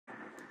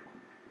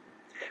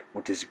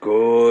What is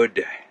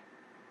good?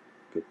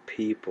 Good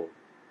people.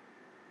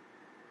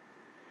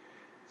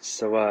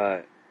 So,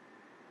 I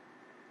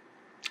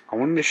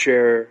wanted to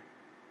share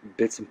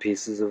bits and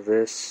pieces of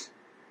this.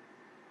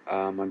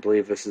 I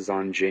believe this is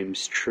on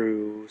James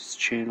True's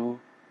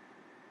channel.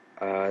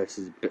 This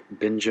is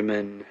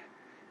Benjamin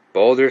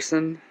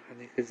Balderson, I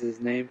think is his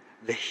name.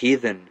 The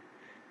Heathen.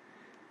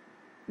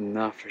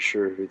 Not for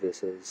sure who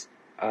this is.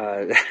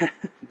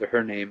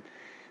 Her name.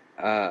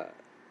 I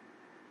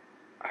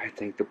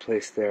think the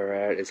place they're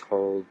at is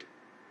called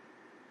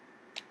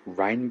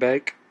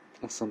Rhinebeck,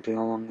 or something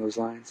along those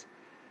lines.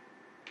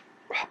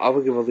 I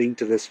will give a link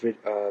to this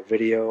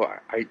video.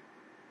 I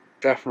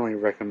definitely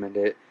recommend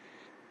it.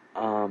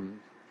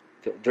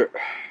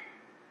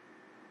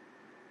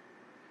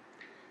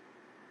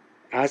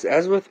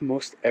 As with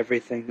most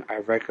everything I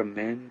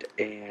recommend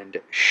and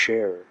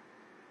share,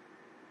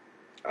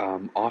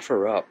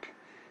 offer up,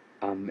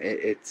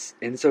 it's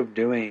in so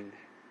doing,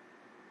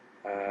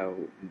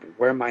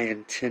 where my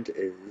intent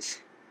is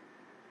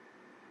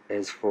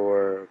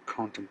for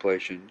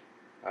contemplation,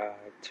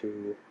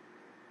 to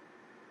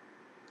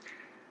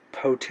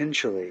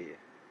potentially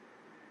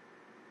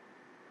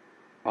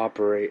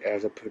operate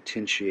as a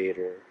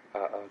potentiator,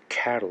 a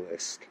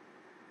catalyst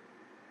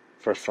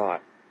for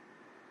thought,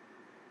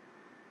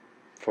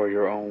 for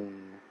your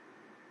own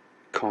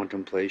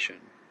contemplation,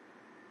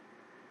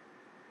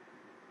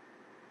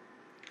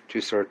 to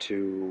start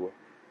to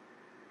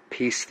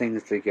piece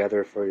things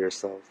together for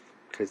yourself,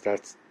 because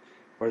that's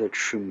where the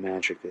true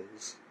magic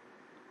is.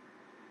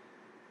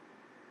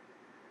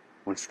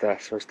 Once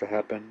that starts to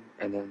happen,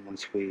 and then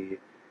once we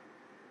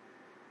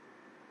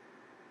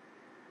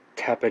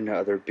tap into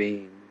other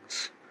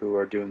beings who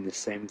are doing the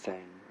same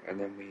thing, and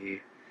then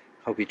we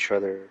help each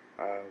other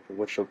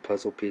with the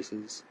puzzle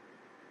pieces.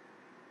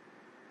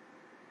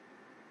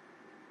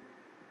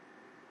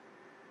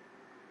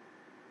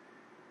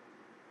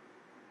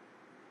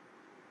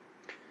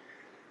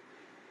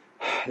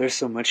 There's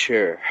so much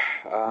here.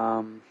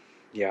 I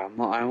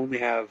only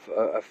have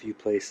a few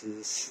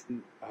places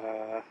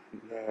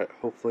that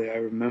hopefully I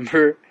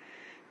remember,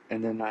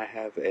 and then I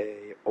have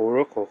a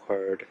oracle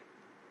card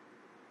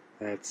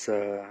that's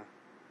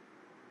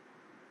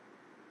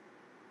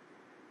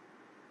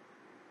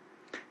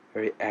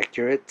very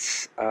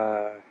accurate,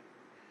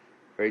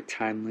 very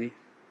timely,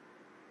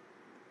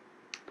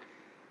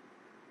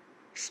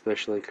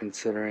 especially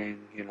considering,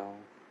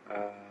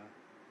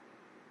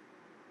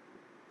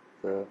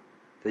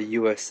 the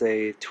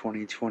USA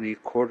 2020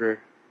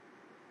 quarter.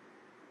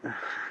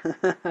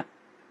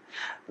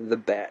 The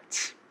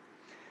bats.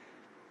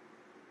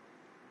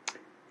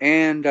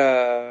 And,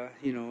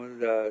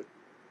 the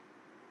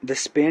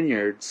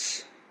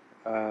Spaniards,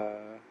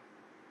 the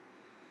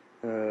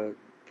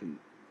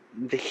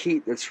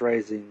heat that's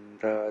rising,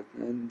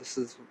 and this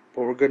is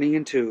what we're getting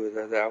into,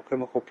 the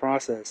alchemical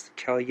process,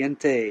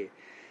 caliente,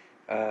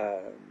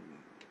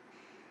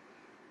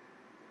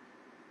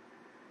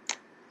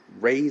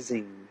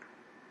 raising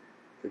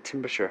the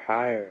temperature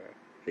higher,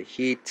 the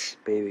heat,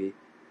 baby.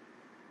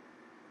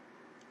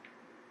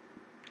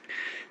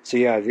 So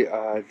yeah,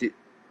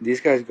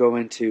 these guys go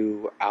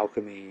into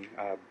alchemy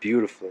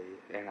beautifully,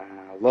 and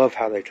I love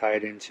how they tie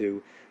it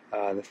into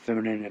the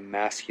feminine and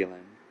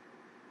masculine,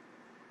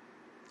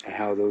 and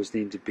how those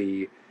need to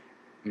be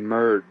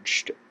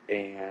merged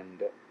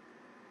and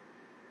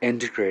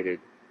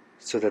integrated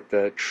so that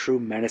the true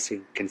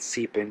medicine can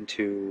seep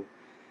into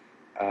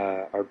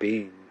our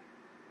being.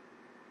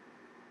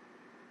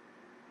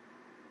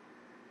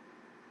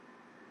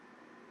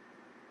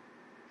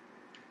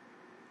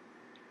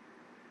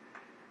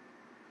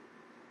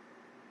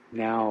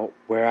 Now,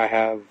 where I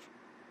have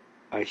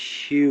a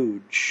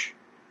huge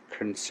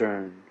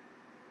concern,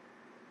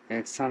 and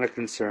it's not a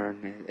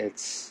concern,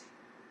 it's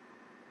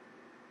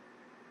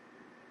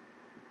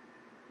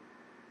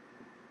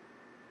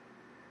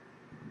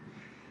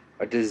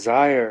a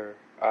desire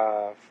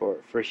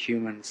for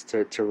humans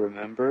to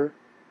remember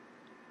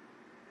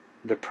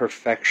the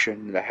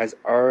perfection that has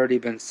already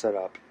been set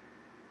up,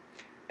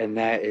 and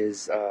that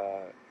is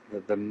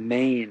the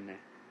main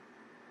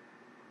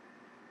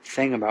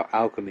thing about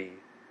alchemy.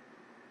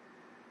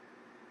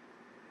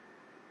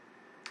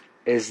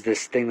 Is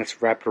this thing that's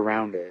wrapped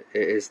around it,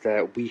 is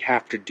that we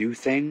have to do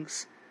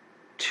things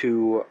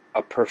to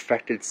a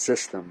perfected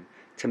system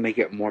to make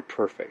it more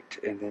perfect.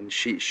 And then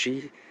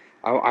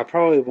I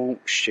probably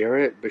won't share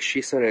it, but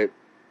she said it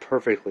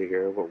perfectly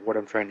here. What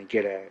I'm trying to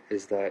get at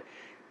is that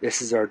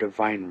this is our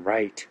divine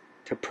right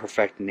to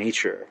perfect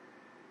nature.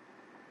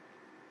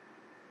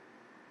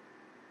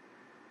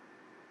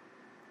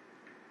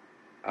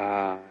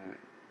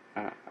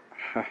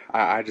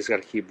 I just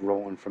got to keep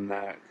rolling from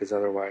that, because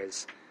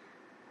otherwise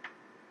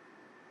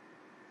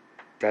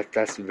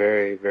that's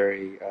very,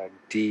 very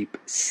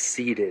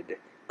deep-seated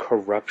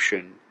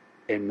corruption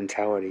in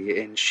mentality,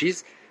 and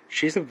she's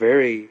a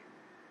very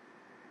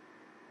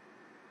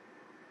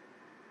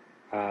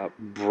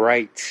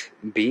bright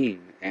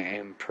being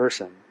and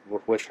person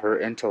with her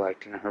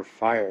intellect and her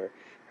fire,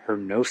 her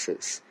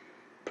gnosis.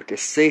 But to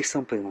say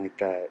something like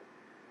that,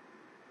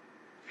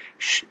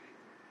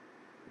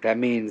 that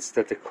means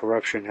that the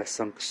corruption has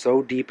sunk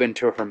so deep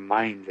into her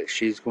mind that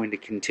she's going to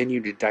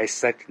continue to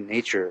dissect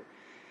nature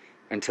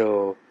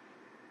until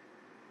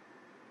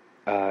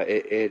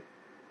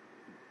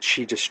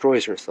she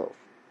destroys herself.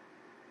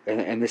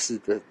 And this is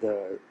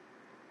the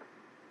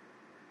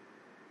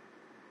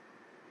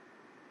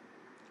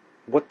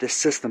what this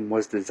system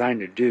was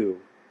designed to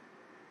do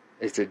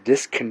is to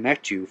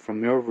disconnect you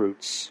from your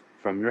roots,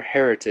 from your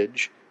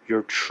heritage,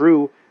 your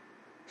true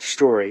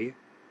story,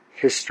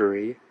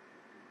 history,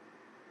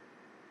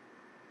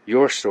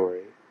 your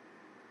story,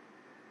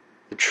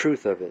 the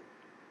truth of it,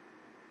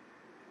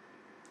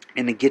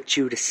 and to get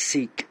you to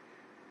seek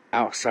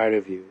outside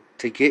of you,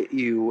 to get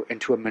you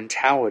into a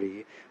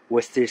mentality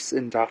with this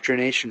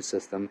indoctrination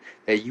system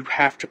that you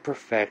have to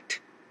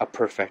perfect a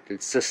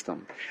perfected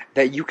system,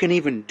 that you can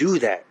even do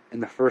that in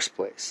the first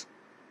place.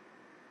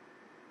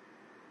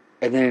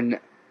 And then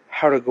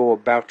how to go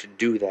about to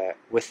do that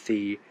with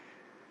the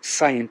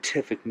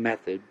scientific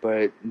method,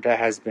 but that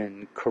has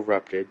been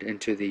corrupted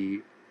into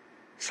the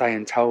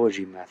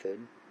Scientology method.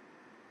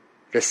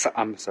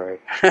 I'm sorry.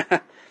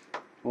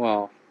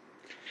 Well,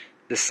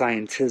 the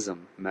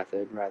scientism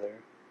method, rather.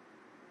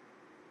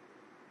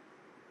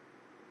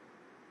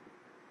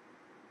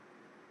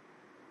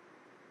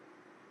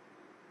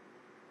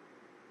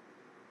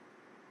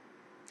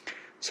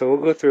 So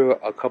we'll go through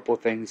a couple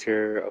things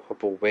here, a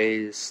couple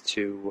ways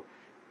to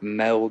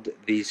meld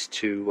these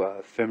two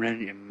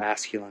feminine and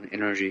masculine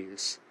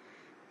energies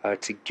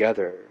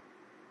together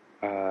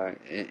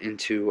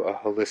into a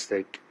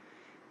holistic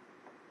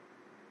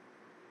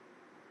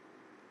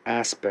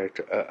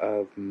aspect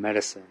of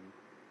medicine,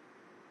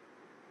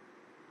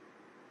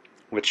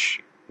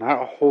 which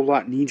not a whole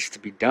lot needs to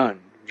be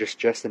done,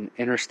 just an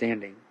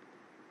understanding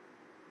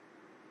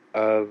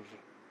of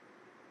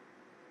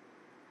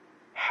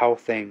how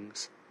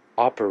things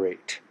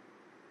operate,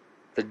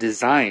 the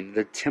design,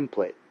 the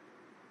template,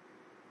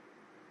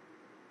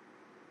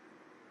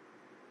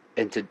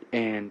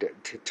 and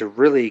to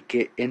really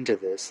get into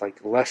this,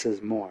 like less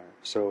is more.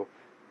 So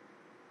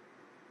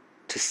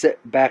to sit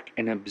back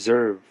and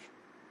observe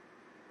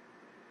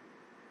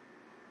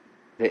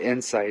the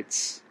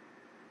insights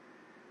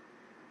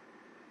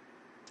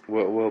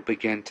will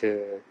begin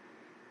to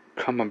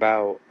come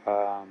about,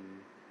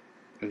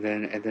 and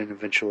then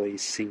eventually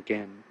sink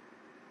in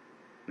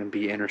and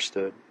be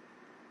understood.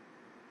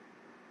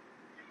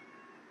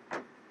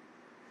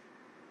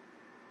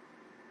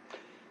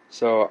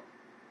 So,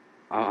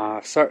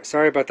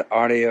 sorry about the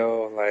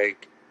audio.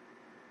 Like,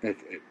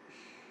 it's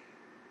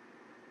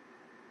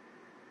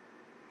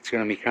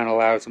gonna be kind of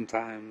loud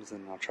sometimes,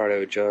 and I'll try to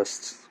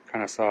adjust.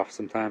 Kind of soft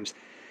sometimes.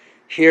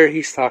 Here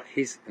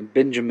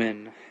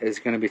Benjamin is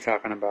going to be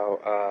talking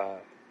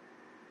about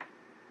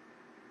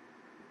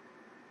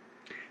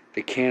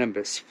the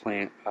cannabis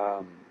plant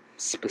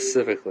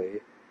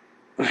specifically,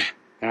 and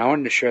I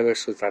wanted to share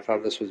this because I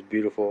thought this was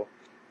beautiful.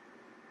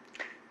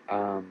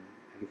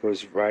 It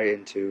goes right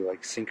into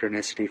like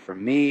synchronicity for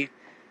me,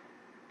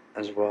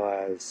 as well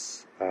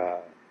as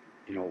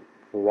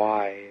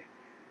why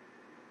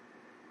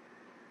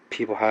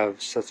people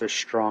have such a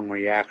strong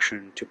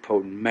reaction to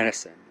potent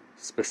medicine,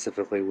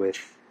 specifically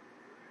with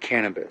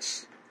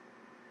cannabis.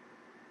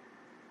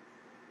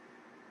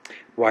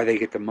 Why they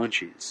get the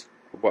munchies.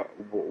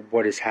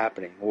 What is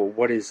happening? Well,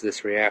 what is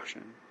this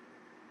reaction?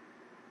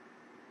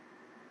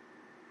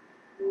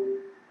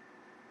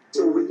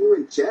 So when you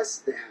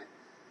ingest that,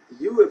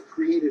 you have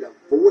created a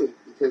void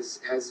because,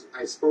 as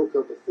I spoke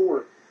of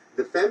before,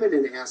 the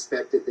feminine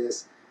aspect of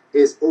this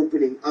is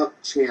opening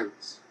up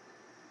channels.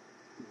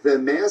 The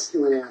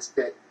masculine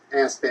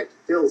aspect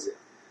fills it.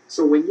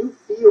 So when you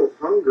feel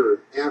hunger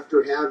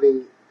after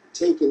having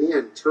taken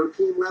in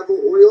terpene level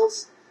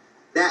oils,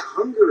 that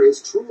hunger is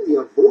truly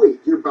a void.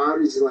 Your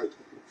body's like,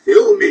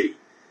 fill me.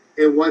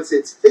 And once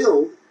it's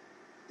filled,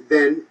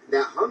 then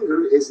that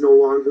hunger is no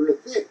longer a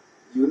thing.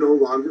 You no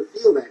longer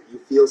feel that. You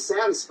feel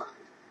satisfied.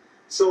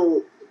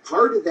 So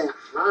part of that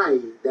high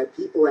that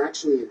people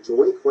actually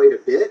enjoy quite a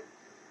bit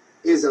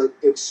is an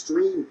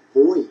extreme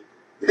void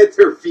that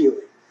they're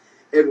feeling.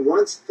 And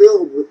once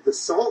filled with the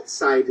salt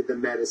side of the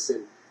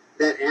medicine,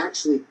 that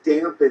actually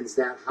dampens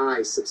that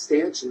high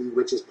substantially,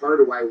 which is part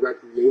of why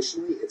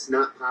recreationally it's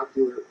not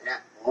popular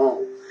at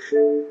all.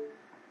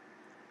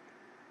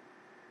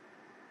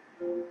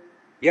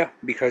 Yeah,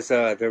 because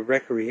the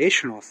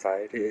recreational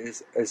side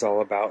is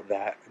all about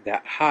that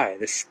high,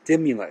 the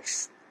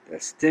stimulus, the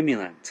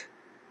stimulant,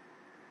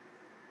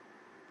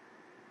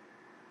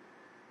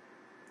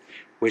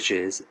 which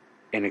is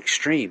an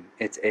extreme.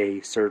 It's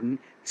a certain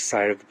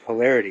side of the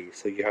polarity.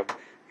 So you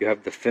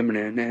have the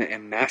feminine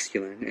and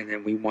masculine, and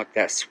then we want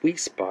that sweet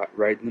spot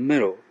right in the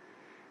middle,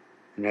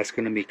 and that's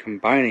going to be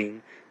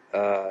combining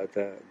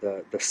the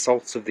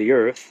salts of the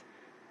earth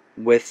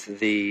with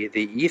the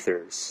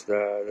ethers,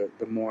 the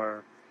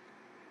more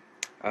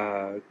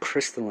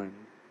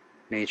crystalline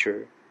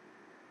nature.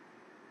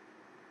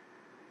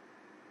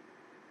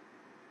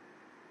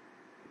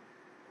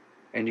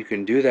 And you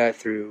can do that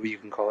through, you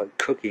can call it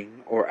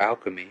cooking or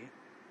alchemy.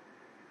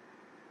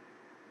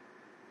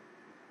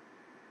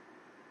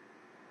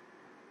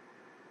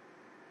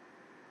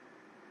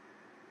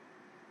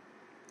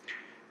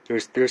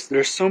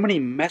 There's so many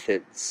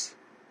methods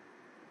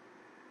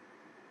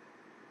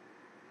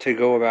to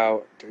go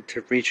about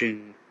to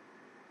reaching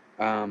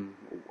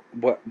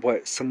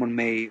what someone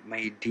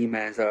may deem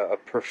as a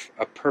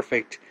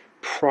perfect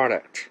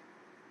product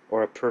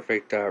or a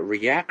perfect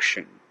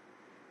reaction,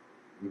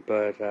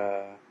 but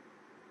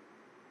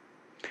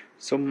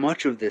so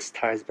much of this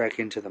ties back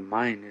into the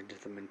mind, into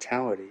the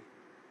mentality.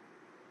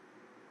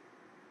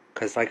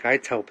 Because, like I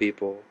tell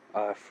people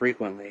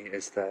frequently,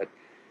 is that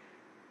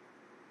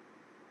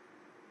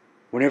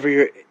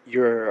whenever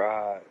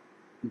you're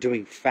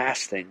doing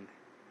fasting,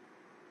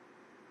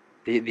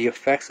 the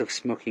effects of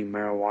smoking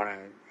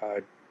marijuana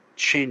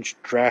change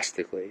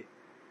drastically.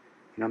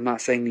 And I'm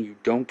not saying that you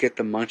don't get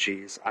the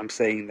munchies. I'm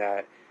saying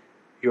that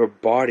your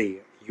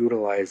body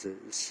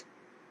utilizes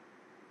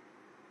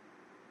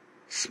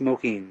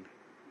smoking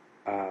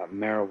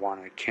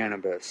marijuana,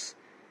 cannabis,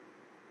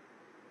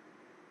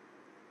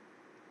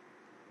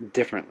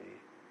 differently.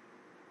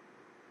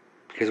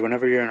 Because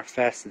whenever you're in a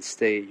fasted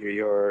state,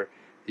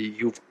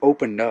 you've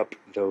opened up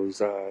those.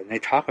 And they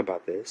talk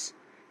about this.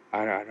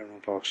 I don't know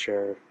if I'll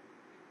share.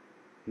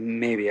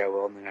 Maybe I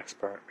will in the next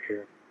part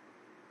here,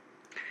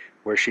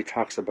 where she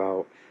talks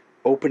about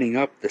opening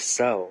up the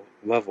cell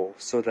level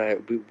so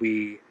that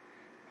we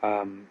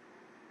kind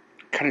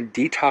of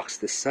detox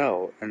the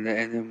cell, and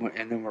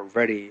then we're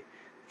ready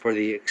for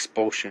the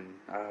expulsion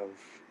of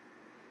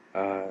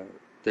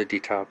the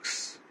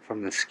detox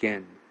from the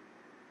skin.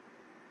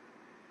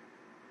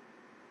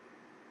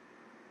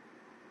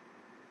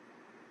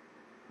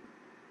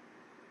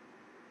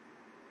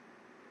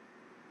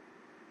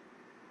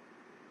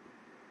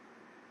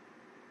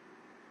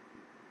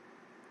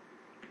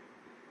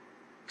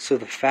 So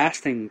the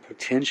fasting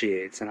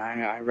potentiates, and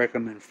I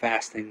recommend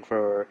fasting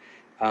for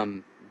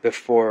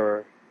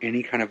before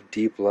any kind of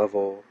deep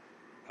level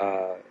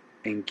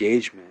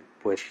engagement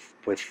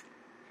with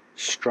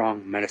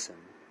strong medicine,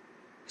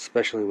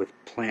 especially with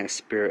plant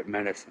spirit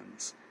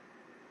medicines.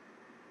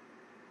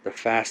 The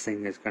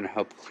fasting is going to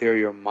help clear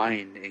your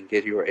mind and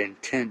get your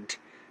intent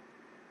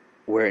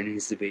where it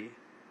needs to be,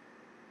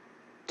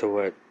 to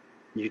what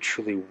you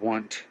truly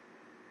want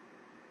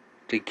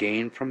to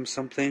gain from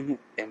something,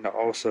 and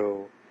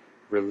also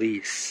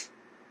release,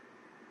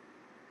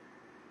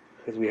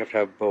 because we have to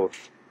have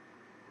both.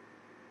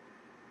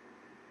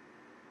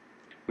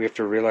 We have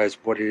to realize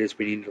what it is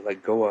we need to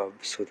let go of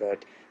so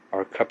that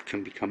our cup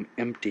can become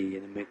empty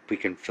and we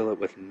can fill it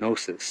with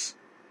gnosis.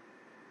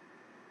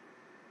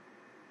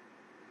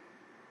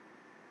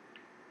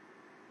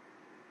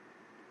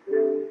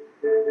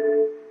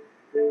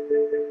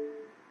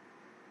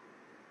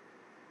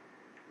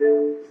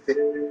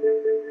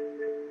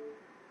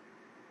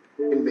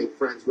 And make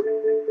friends with.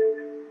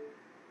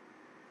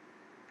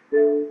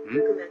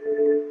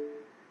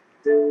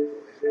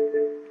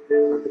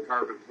 On the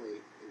carbon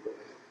plate. Go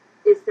ahead.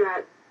 Is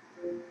that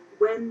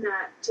when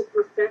that, to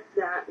perfect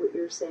that, what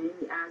you're saying,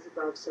 the as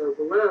above, so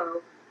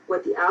below,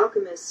 what the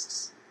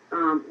alchemists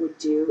would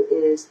do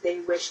is they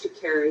wish to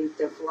carry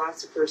the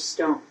philosopher's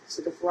stone.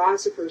 So the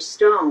philosopher's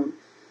stone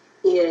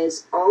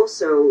is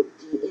also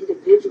the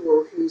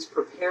individual who's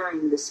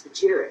preparing the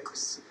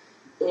spagyrics.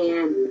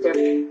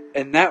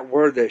 And that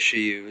word that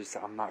she used,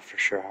 I'm not for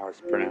sure how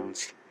it's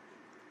pronounced.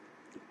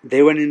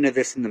 They went into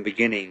this in the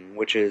beginning,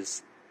 which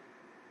is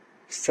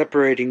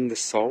separating the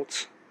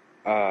salt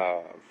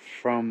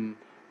from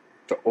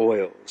the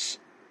oils,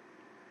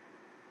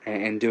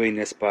 and doing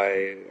this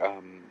by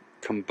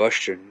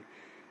combustion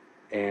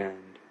and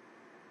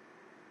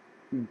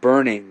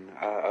burning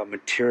a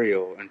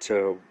material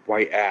into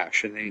white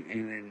ash, and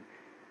then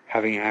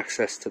having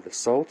access to the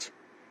salt,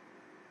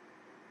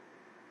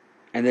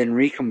 and then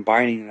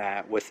recombining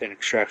that with an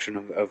extraction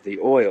of the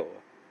oil.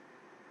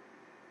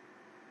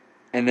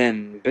 And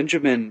then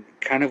Benjamin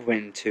kind of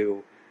went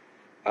into,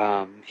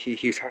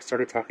 he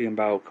started talking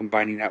about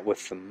combining that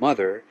with the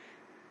mother,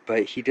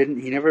 but he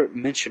never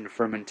mentioned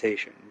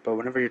fermentation. But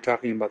whenever you're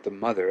talking about the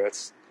mother,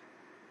 that's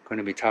going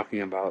to be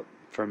talking about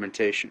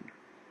fermentation.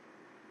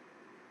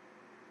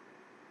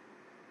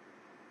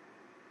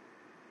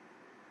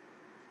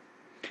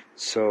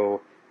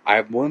 So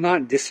I will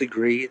not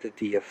disagree that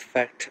the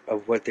effect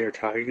of what they're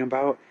talking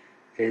about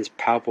is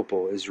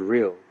palpable, is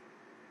real.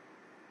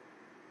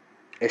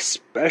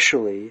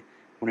 Especially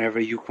whenever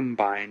you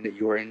combine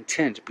your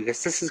intent,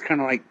 because this is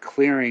kind of like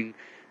clearing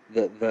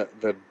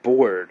the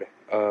board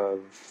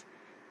of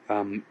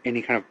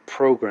any kind of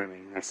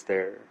programming that's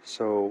there.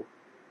 So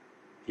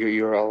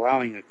you're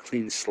allowing a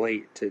clean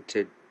slate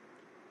to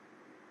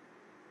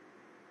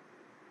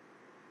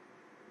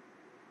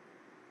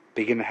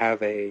begin to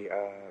have a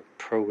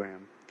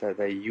program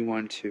that you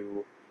want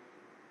to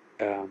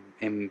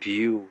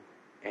imbue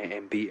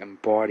and be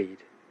embodied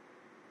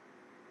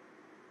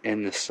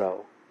in the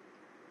cell.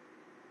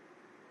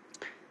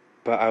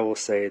 But I will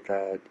say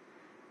that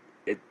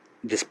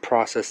this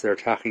process they're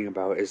talking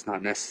about is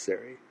not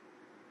necessary,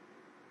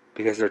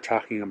 because they're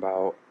talking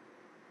about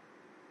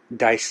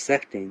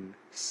dissecting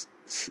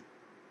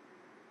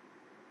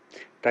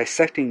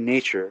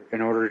nature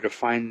in order to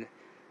find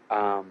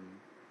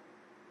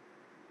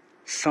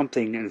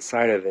something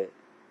inside of it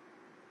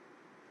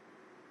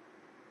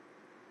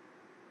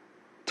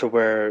to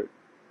where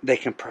they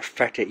can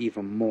perfect it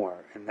even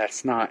more. And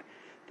that's not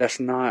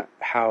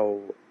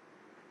how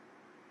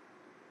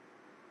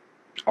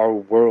our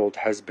world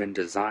has been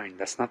designed.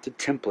 That's not the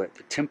template.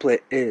 The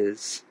template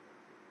is,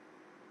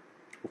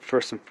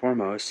 first and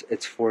foremost,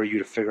 it's for you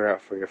to figure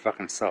out for your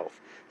fucking self.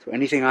 So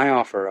anything I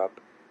offer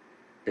up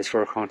is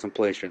for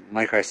contemplation,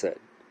 like I said.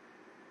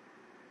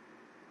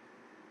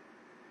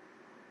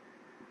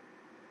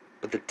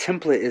 But the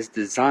template is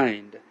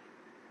designed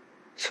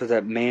so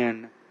that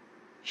man,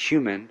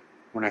 human,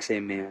 when I say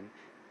man,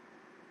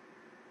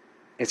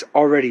 it's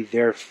already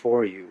there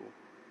for you.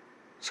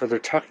 So they're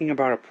talking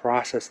about a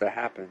process that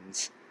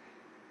happens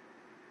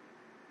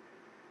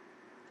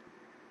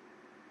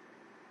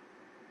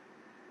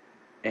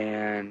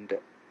and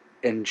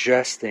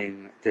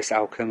ingesting this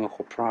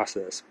alchemical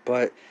process.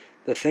 But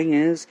the thing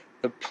is,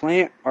 the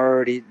plant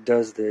already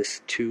does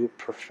this to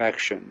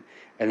perfection,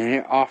 and then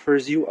it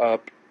offers you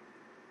up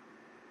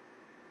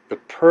the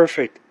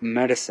perfect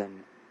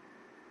medicine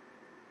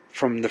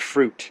from the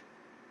fruit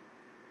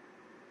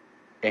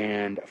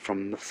and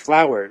from the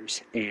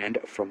flowers and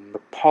from the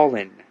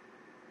pollen.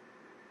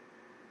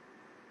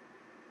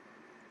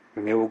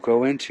 And they will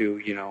go into,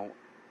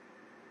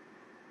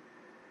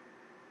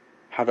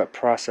 how that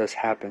process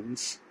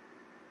happens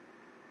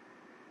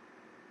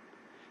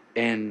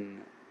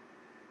in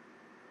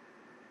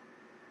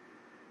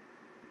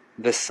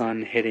the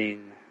sun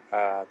hitting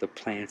the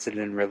plants and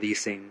then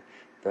releasing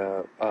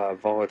the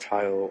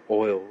volatile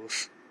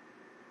oils,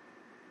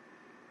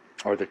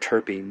 or the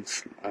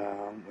terpenes,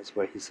 was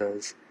what he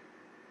says.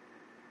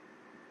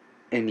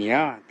 And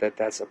yeah,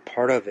 that's a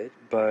part of it,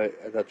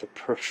 but that the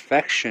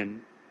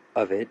perfection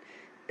of it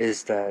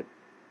is that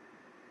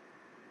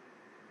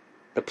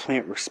the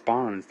plant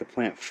responds, the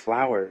plant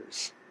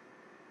flowers,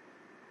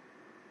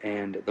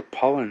 and the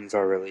pollens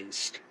are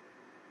released,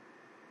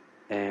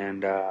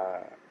 and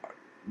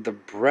the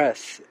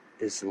breath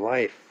is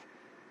life.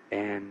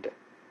 And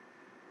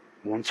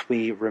once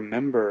we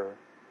remember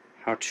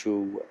how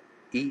to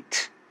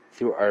eat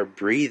through our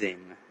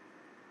breathing,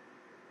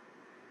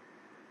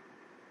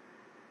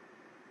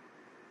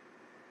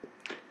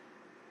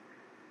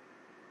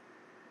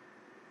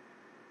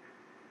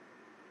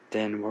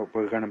 then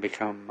we're going to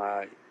become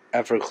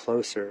ever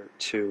closer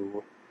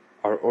to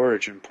our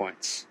origin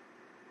points.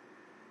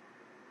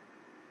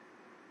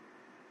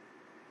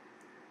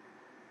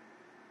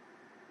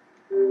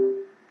 Your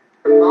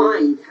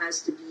mind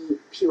has to be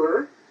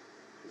pure.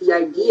 The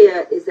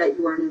idea is that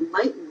you are an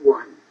enlightened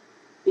one,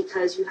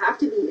 because you have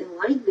to be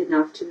enlightened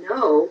enough to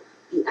know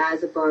the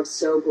as above,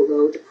 so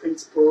below, the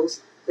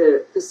principles,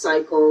 the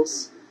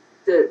cycles,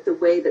 the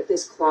way that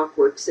this clock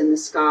works in the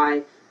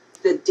sky,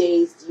 the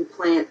days you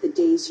plant, the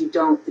days you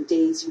don't, the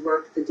days you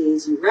work, the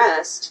days you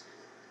rest,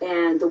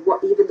 and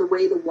even the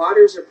way the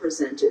waters are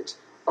presented.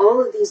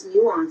 All of these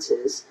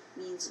nuances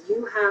means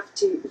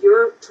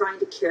you're trying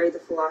to carry the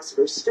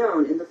Philosopher's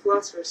Stone, and the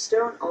Philosopher's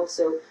Stone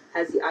also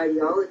has the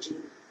ideology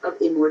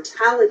of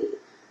immortality,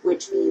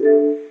 which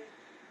means...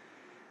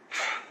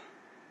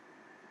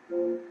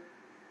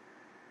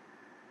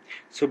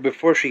 So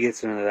before she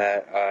gets into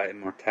that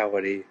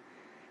immortality,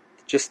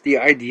 just the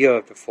idea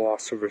of the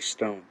Philosopher's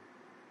Stone.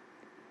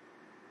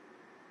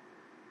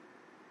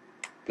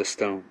 The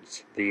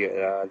stones,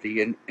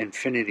 the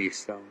infinity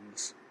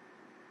stones.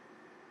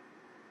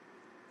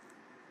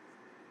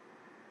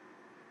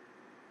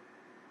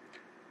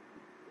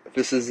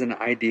 This is an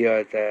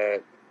idea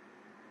that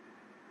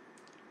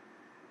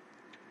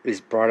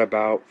is brought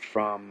about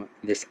from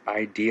this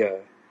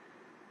idea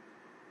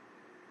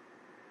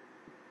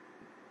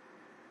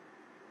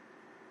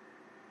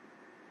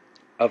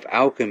of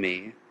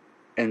alchemy,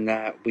 and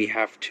that we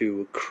have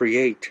to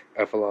create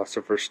a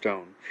Philosopher's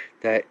Stone,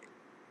 that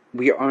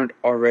we aren't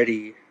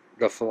already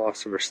the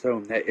Philosopher's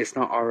Stone, that it's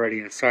not already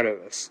inside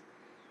of us.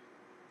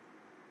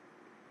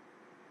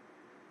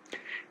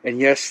 And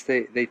yes,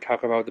 they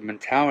talk about the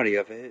mentality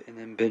of it, and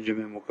then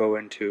Benjamin will go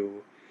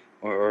into,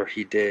 or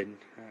he did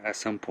at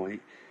some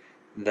point,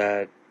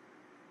 that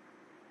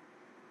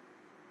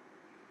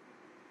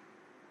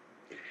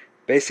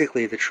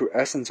basically the true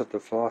essence of the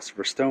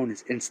Philosopher's Stone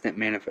is instant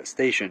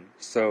manifestation.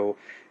 So,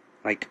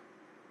 like,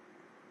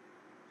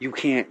 you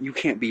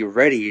can't be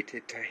ready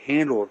to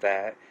handle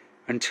that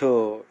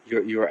until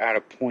you're at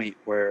a point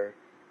where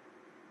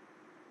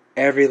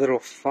every little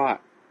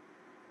thought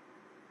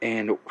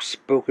and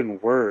spoken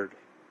word,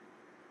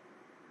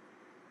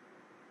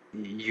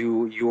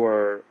 you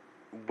are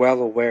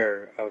well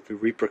aware of the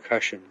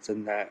repercussions,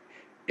 and that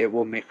it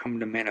will come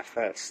to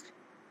manifest.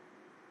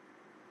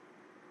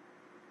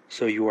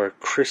 So you are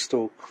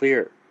crystal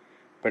clear,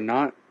 but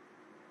not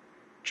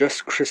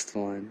just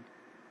crystalline,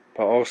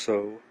 but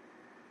also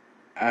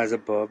as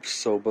above,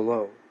 so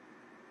below.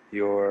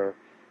 You're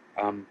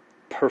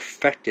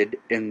perfected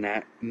in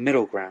that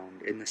middle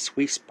ground, in the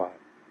sweet spot.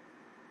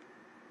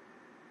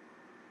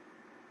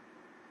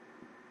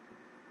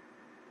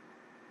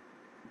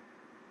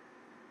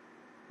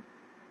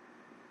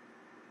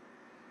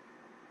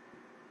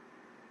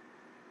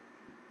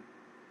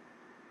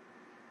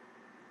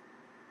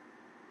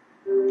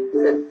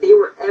 that they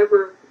were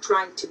ever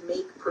trying to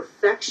make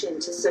perfection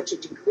to such a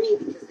degree,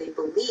 because they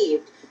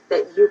believed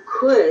that you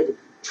could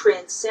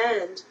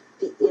transcend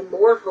the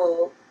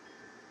immortal,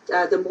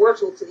 the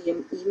mortal to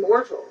the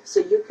immortal. So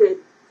you could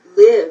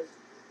live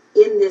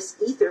in this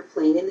ether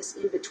plane, in this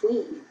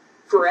in-between,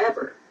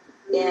 forever.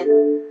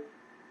 And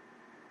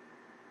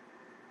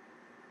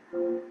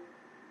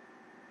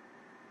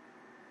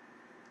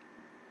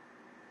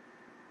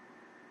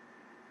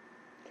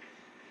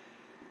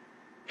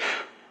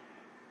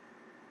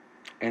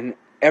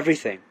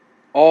everything,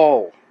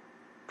 all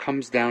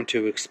comes down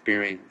to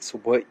experience,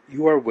 what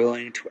you are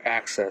willing to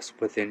access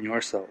within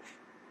yourself.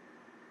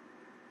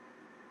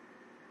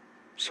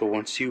 So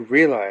once you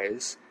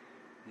realize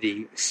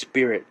the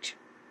spirit,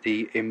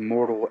 the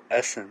immortal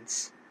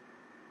essence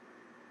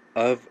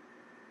of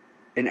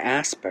an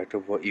aspect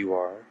of what you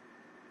are,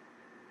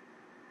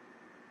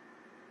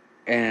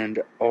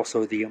 and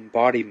also the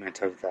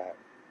embodiment of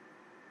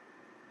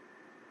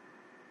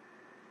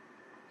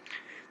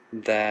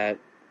that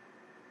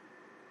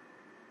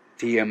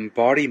the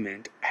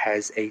embodiment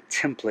has a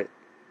template,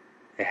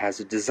 it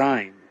has a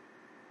design,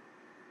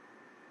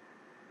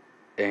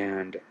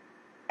 and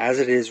as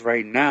it is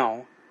right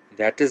now,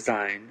 that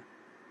design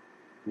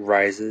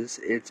rises,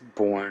 it's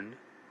born,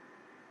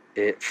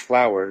 it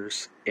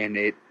flowers, and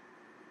it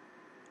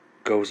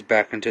goes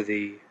back into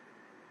the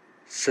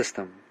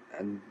system.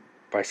 And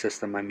by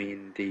system I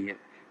mean the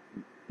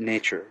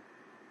nature,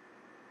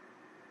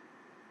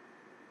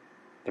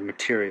 the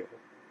material.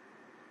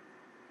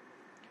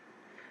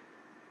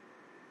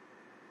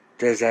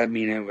 Does that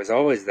mean it was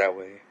always that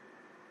way?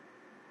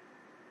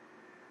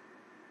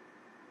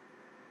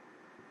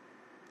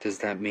 Does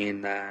that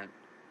mean that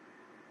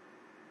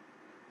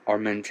our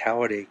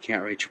mentality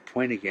can't reach a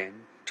point again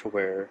to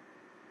where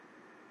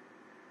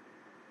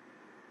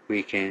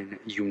we can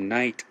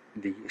unite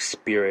the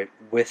spirit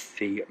with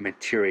the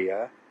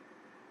materia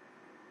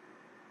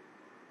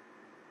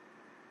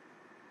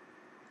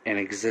and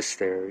exist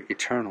there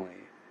eternally?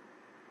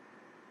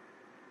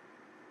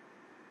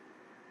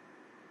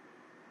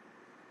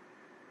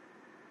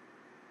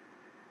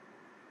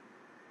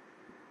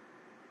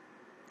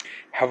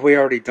 Have we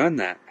already done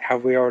that?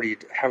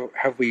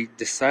 Have we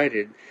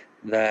decided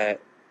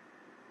that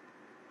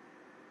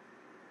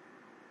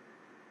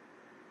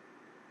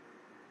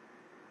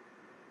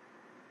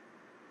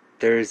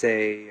there's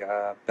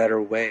a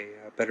better way,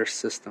 a better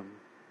system?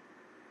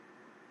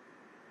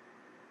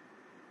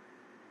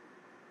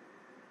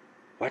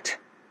 What?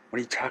 What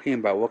are you talking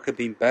about? What could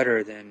be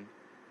better than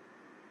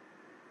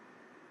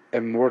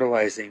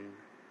immortalizing,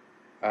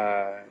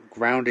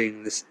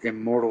 grounding this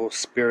immortal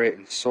spirit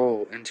and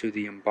soul into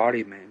the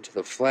embodiment, into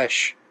the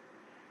flesh?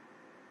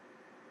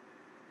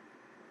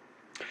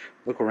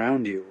 Look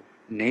around you.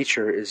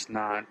 Nature is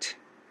not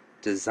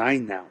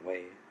designed that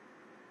way.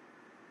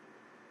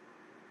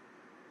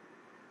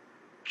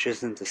 Which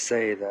isn't to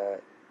say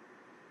that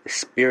the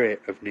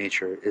spirit of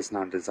nature is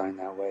not designed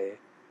that way.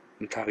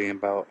 I'm talking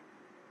about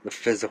the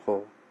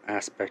physical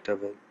aspect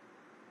of it.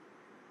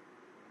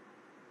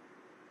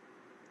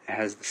 It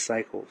has the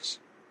cycles,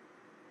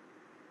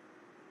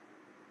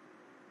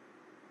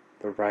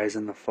 the rise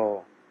and the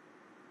fall.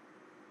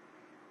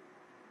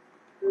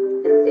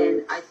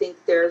 And I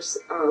think there's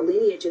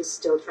lineages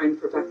still trying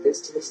to perfect this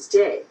to this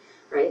day,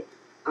 right?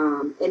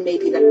 And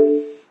maybe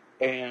that.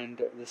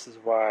 And this is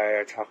why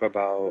I talk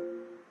about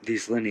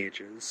these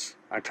lineages.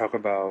 I talk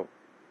about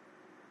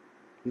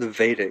the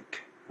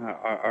Vedic,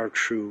 our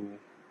true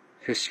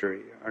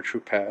history, our true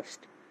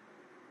past.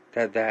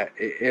 That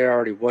it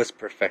already was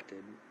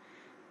perfected.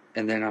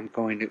 And then I'm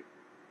going to,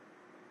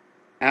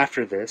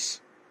 after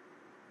this,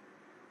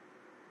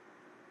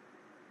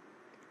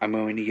 I'm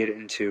going to get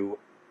into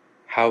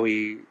how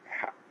we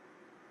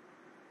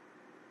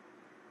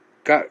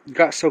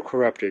got so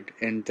corrupted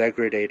and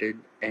degraded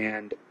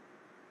and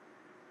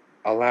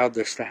allowed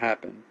this to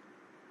happen.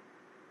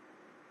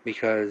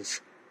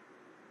 Because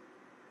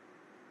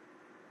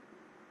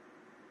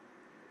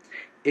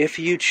if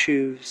you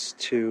choose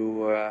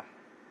to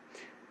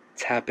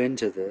tap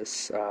into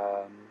this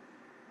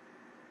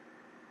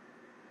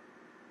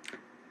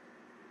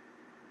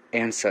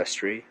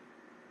ancestry,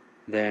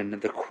 then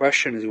the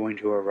question is going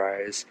to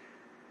arise: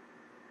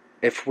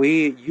 if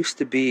we used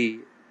to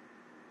be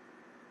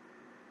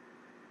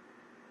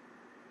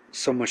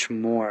so much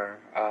more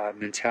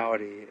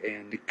mentality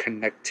and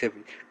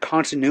connectivity,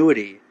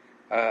 continuity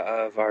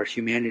of our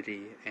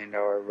humanity and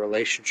our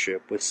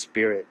relationship with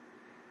spirit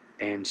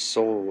and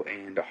soul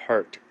and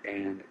heart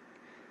and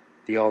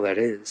the all that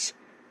is,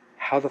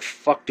 how the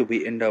fuck do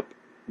we end up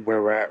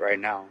where we're at right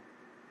now?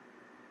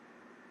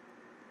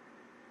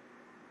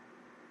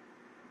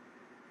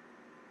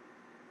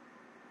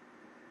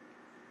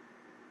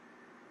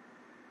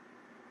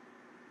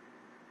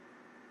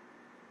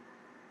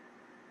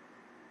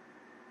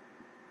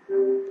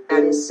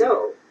 That is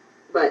so,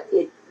 but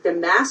the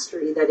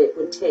mastery that it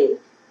would take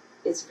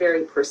is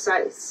very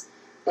precise,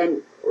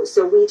 and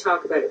so we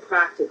talk about it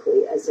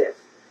practically as if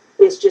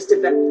it's just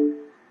about.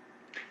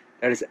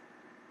 That is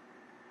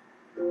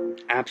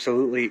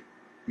absolutely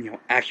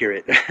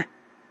accurate.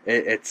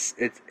 it's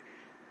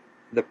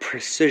the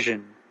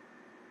precision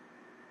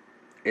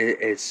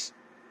is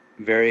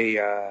very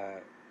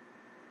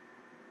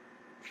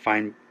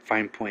fine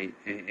point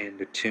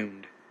and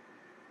attuned.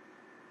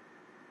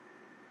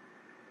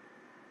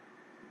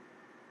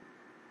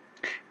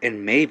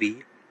 And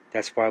maybe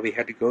that's why we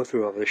had to go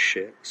through all this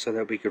shit, so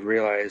that we could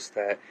realize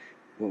that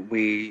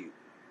we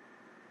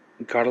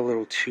got a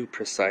little too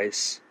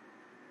precise,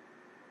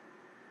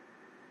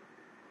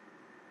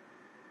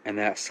 and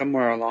that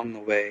somewhere along the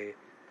way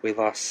we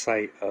lost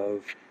sight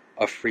of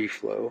a free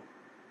flow.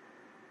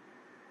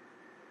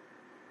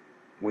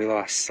 We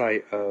lost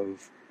sight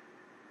of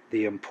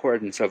the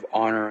importance of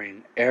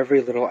honoring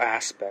every little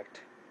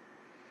aspect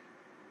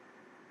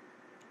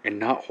and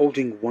not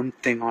holding one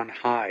thing on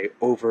high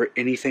over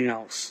anything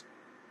else.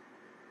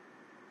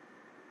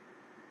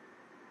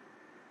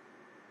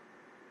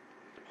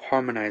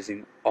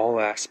 Harmonizing all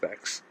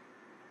aspects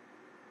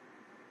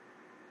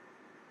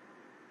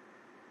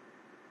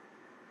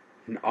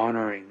and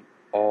honoring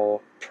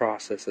all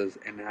processes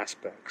and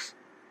aspects.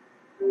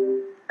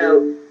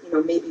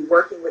 Maybe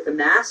working with a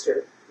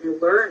master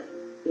and learning,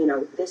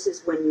 this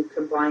is when you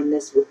combine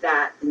this with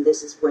that, and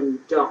this is when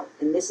you don't.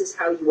 And this is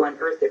how you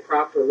unearth it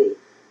properly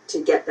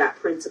to get that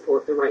principle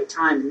at the right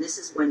time. And this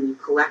is when you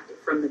collect it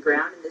from the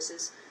ground, and this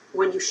is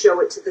when you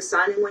show it to the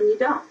sun and when you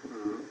don't.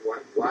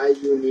 Why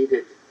you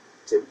needed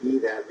to be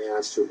that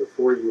master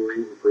before you were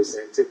even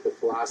presented the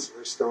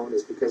Philosopher's Stone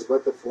is because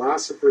what the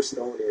Philosopher's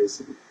Stone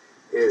is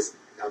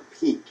a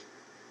peak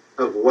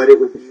of what it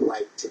would be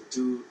like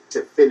to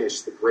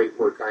finish the great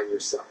work on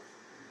yourself.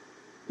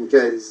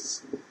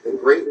 Because the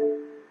great...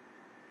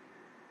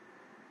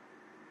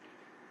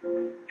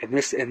 And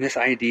this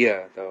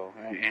idea, though,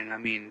 and I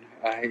mean,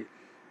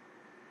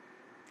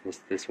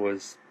 this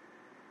was,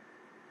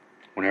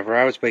 whenever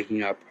I was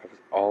waking up,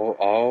 I was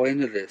all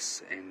into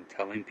this and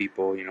telling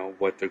people,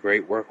 what the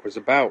great work was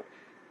about.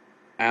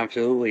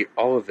 Absolutely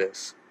all of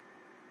this.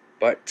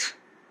 But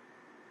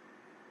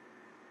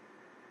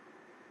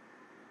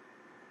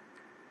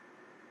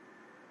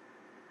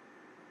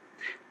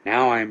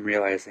now I'm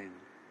realizing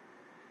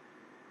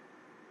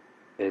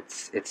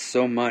it's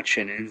so much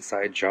an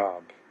inside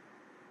job.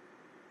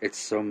 It's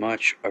so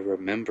much a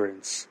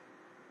remembrance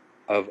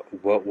of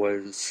what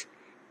was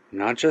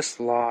not just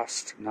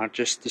lost, not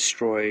just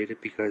destroyed,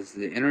 because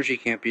the energy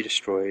can't be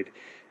destroyed.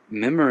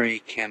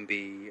 Memory can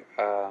be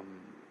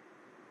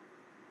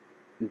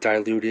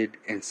diluted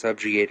and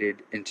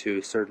subjugated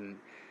into certain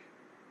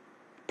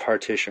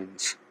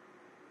partitions.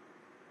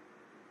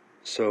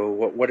 So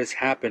what has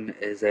happened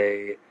is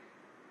a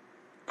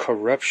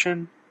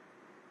corruption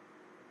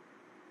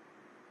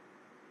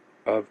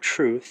of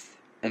truth,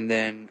 and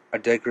then a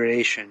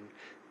degradation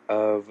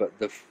of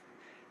the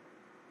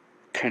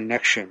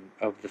connection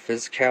of the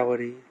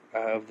physicality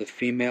of the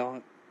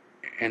female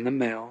and the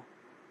male,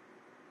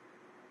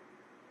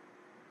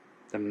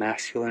 the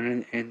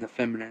masculine and the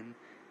feminine.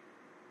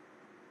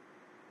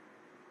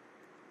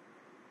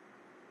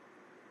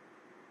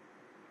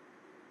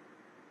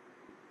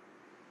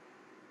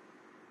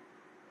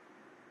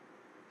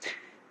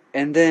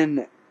 And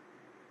then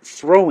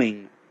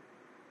throwing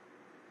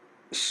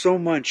so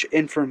much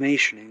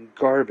information and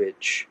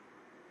garbage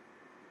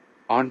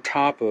on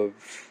top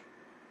of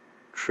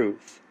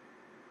truth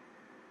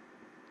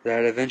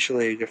that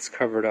eventually gets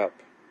covered up.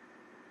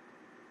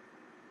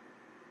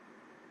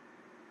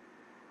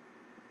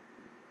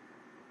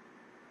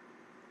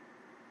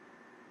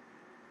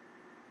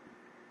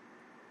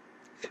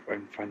 See if I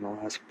can find the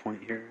last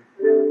point here.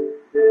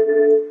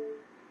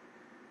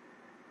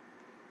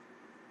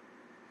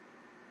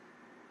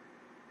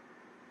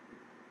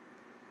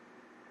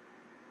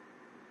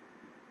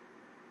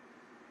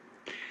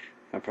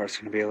 That part's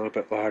going to be a little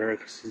bit louder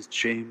because it's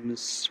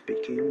James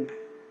speaking.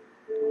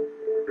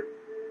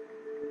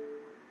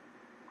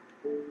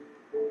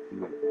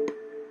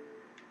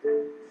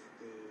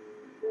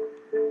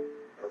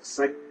 The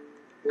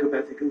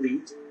psychopathic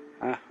elite.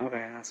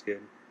 Okay, that's good.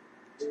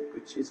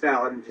 Which is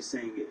valid, I'm just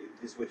saying it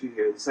is what you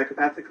hear. The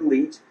psychopathic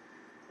elite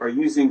are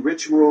using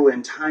ritual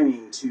and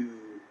timing to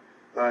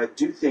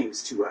do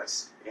things to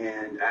us.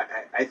 And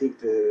I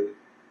think the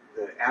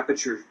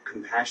aperture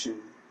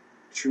compassion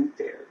truth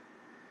there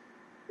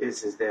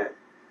is that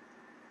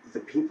the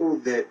people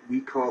that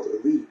we call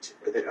elite,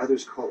 or that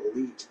others call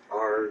elite,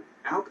 are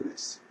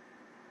alchemists.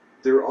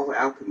 They're all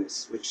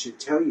alchemists, which should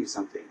tell you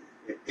something.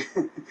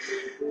 And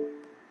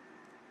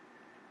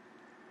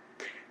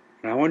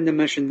I wanted to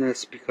mention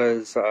this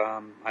because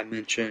I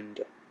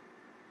mentioned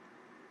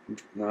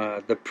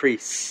the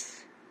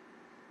priests.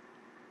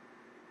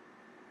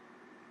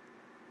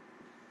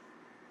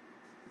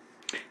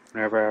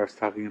 Whenever I was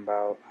talking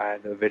about, I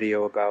had a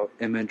video about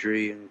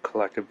imagery and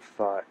collective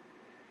thought,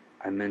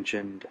 I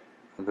mentioned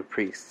the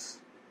priests.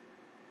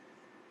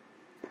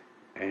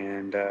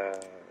 And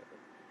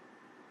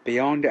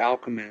beyond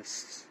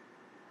alchemists,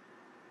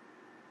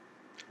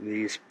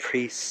 these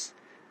priests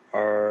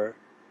are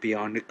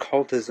beyond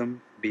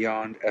occultism,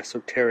 beyond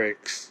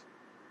esoterics.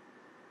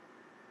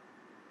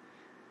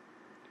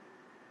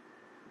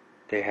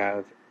 They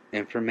have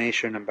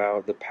information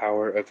about the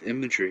power of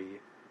imagery,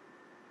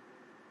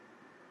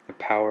 the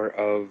power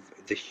of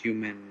the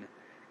human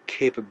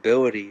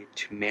capability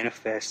to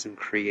manifest and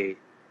create.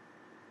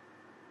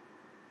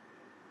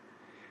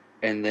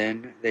 And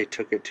then they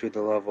took it to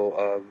the level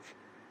of,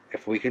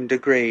 if we can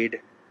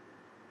degrade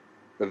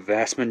the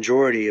vast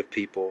majority of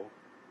people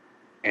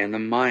and the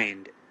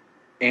mind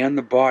and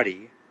the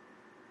body,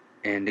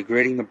 and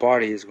degrading the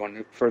body is going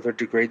to further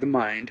degrade the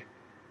mind,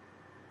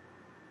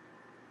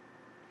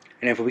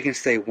 and if we can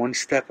stay one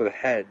step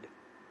ahead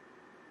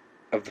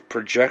of the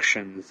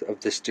projections of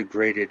this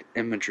degraded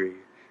imagery,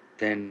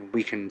 then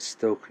we can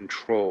still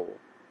control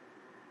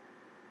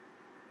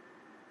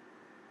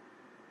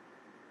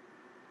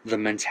the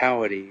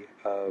mentality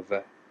of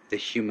the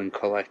human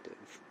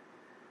collective.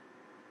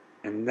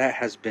 And that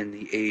has been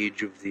the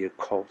age of the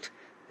occult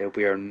that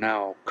we are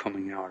now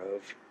coming out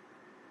of.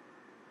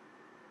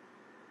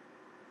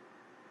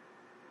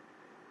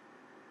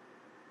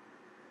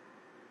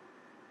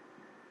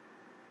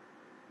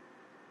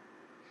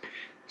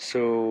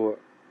 So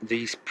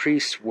these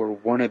priests were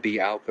wannabe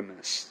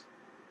alchemists.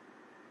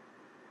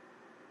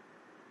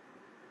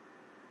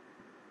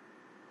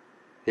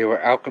 They were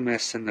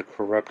alchemists in the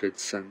corrupted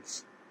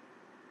sense,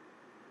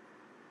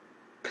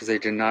 because they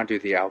did not do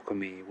the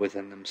alchemy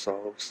within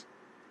themselves.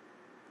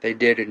 They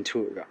did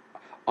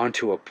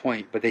onto a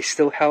point, but they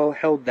still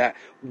held that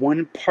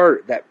one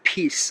part, that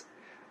piece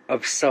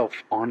of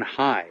self on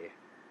high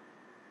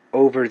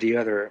over the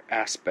other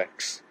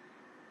aspects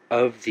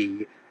of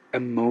the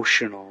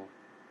emotional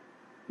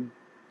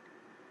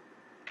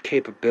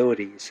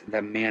capabilities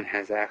that man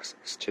has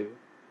access to.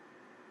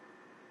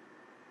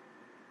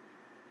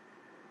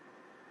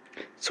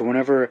 So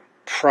whenever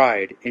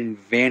pride and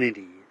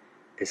vanity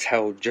is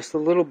held just a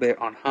little bit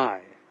on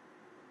high,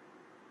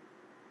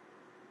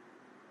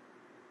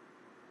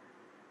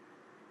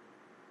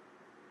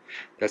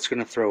 that's going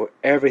to throw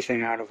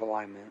everything out of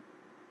alignment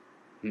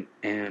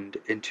and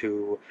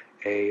into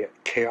a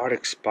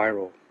chaotic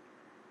spiral.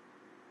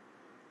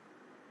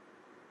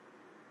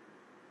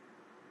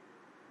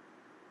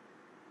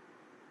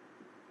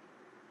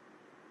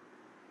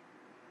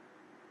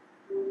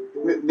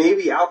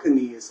 Maybe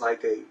alchemy is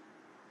like a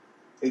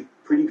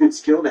pretty good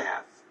skill to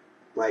have.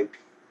 Like,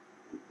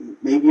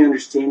 maybe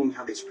understanding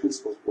how these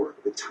principles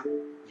work with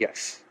time.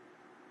 Yes.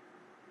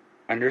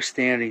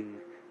 Understanding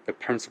the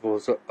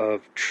principles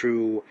of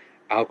true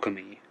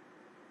alchemy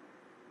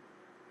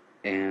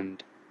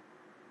and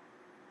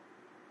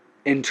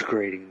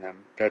integrating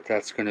them.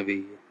 That's going to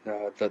be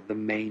the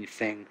main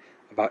thing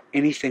about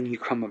anything you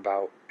come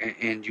about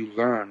and you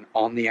learn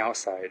on the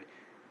outside.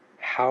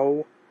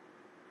 How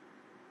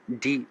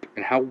deep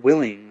and how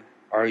willing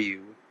are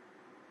you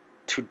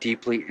to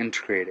deeply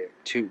integrate it,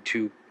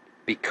 to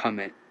become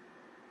it?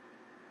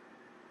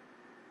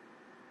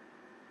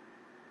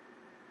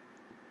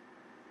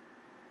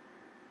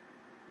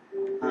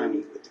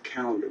 Timing with the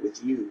calendar,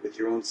 with you, with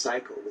your own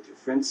cycle, with your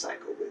friend's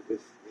cycle,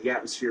 with the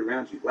atmosphere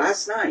around you.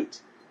 Last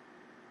night,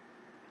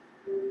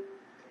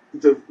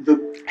 the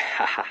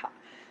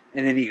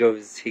and then he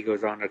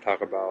goes on to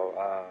talk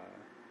about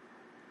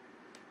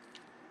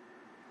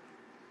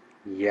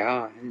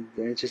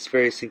it's just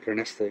very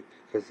synchronistic,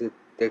 because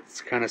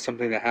it's kind of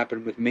something that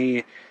happened with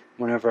me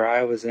whenever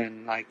I was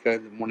in like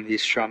one of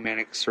these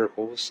shamanic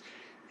circles,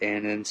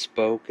 and then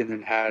spoke, and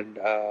then had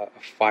a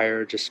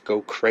fire just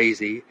go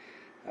crazy,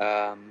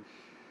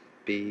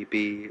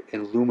 be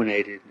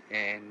illuminated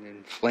and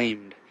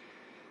inflamed,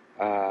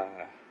 and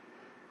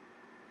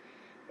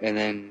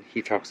then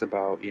he talks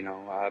about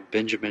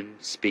Benjamin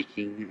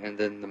speaking, and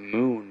then the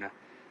moon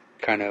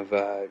kind of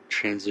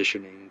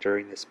transitioning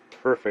during this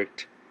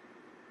perfect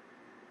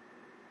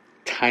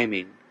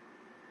timing.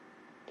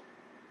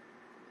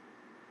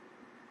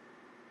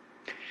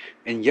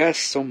 And yes,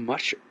 so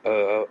much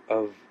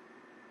of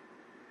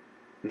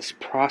this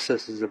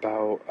process is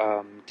about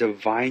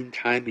divine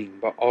timing,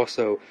 but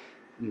also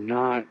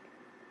not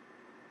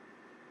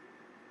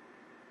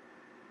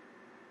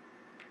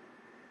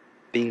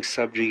being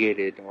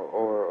subjugated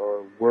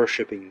or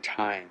worshipping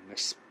time,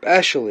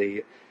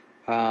 especially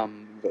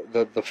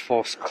the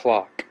false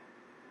clock.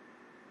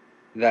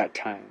 That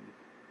time.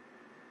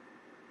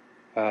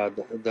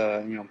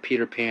 The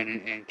Peter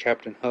Pan and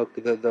Captain Hook,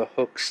 the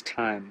Hook's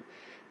time,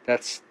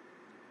 that's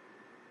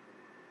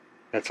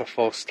a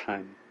false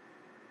time.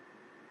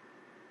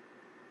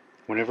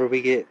 Whenever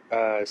we get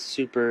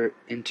super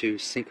into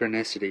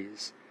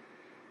synchronicities,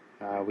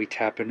 we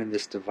tap into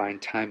this divine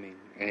timing,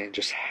 and it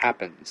just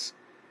happens.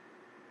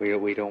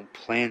 We don't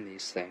plan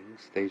these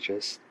things; they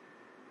just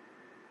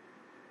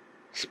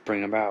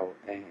spring about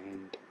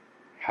and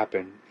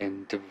happen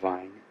in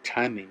divine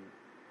timing,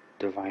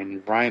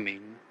 divine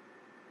rhyming.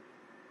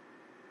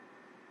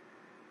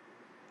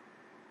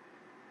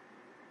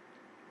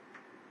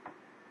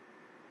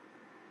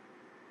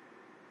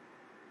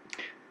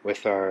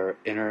 With our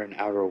inner and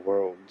outer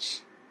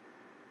worlds,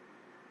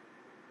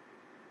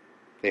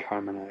 they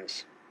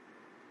harmonize.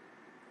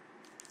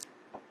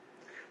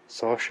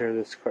 So I'll share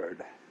this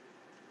card.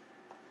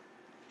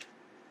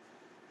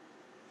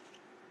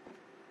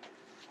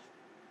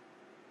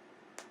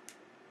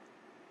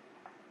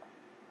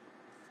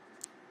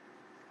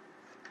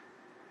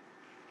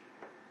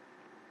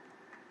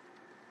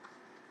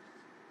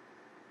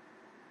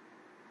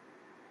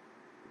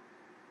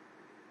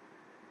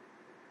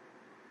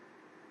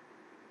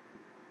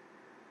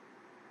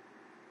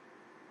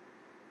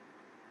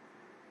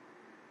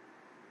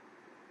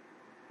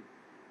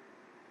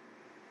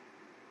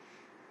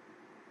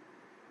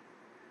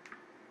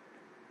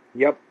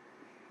 Yep,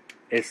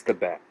 it's the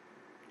bat.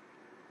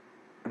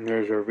 And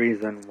there's a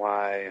reason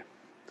why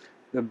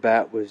the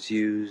bat was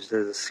used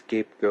as a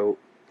scapegoat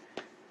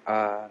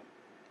for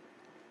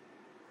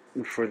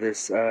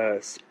this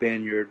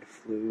Spaniard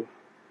flu,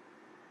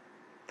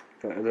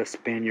 the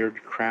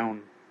Spaniard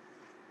crown,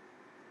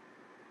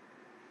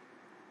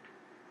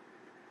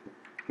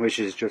 which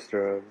is just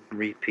a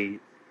repeat.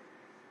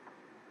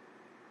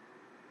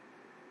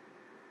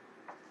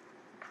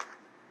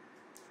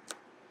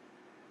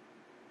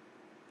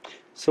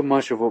 So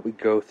much of what we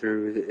go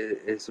through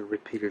is a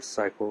repeated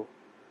cycle,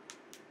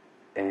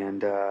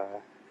 and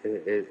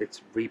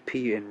it's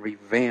repeat and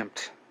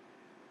revamped,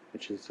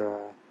 which is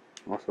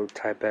also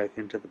tied back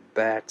into the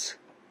bats,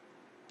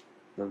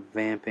 the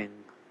vamping.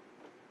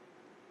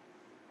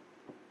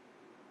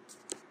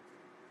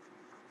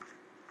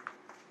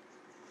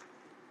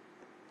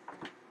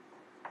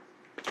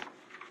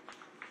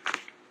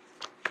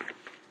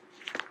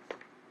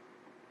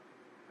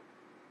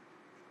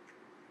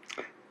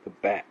 The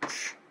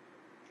bats.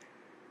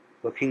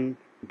 Looking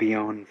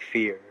beyond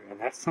fear, and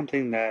that's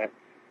something that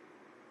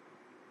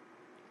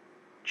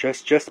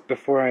just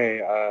before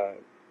I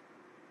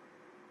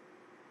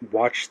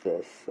watched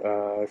this,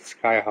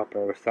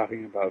 Skyhopper was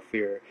talking about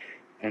fear,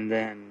 and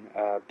then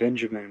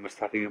Benjamin was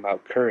talking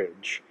about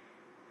courage.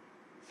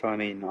 So I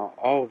mean,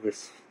 all of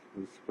this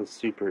was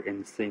super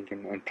in sync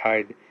and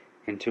tied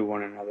into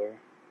one another.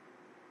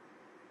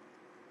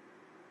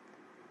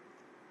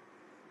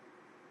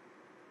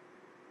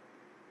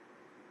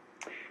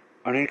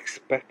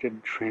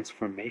 Unexpected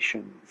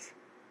transformations,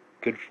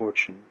 good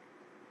fortune.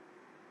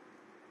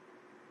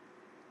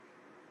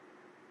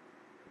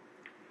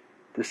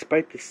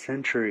 Despite the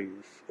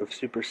centuries of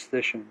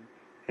superstition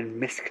and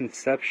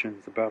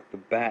misconceptions about the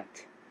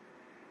bat,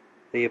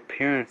 the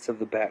appearance of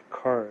the bat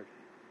card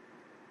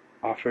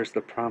offers the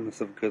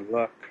promise of good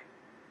luck,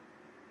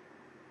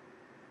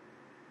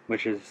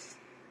 which is,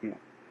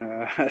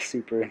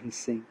 super in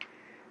sync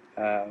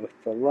with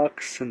the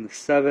lucks and the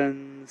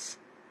sevens.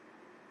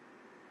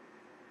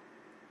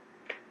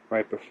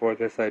 Right before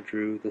this, I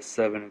drew the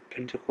Seven of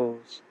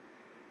Pentacles.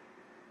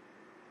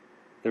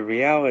 The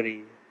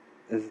reality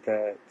is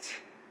that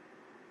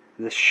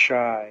this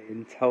shy,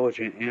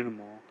 intelligent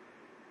animal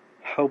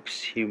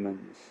helps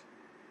humans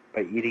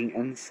by eating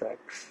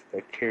insects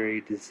that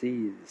carry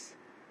disease.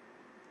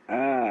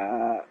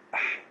 Some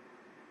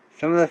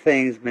of the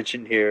things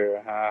mentioned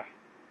here,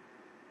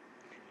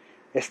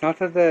 it's not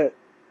that the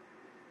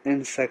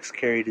insects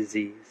carry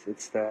disease,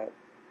 it's that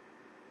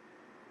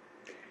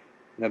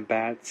the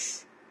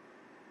bats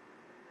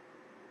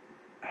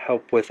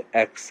help with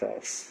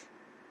excess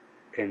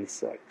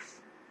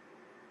insects.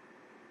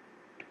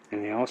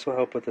 And they also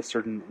help with a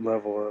certain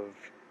level of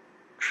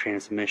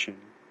transmission,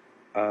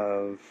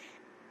 of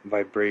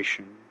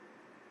vibration.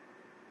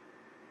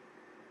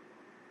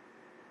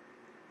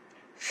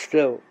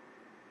 Still,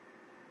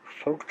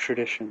 folk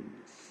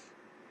traditions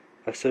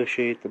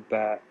associate the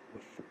bat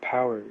with the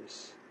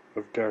powers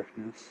of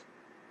darkness,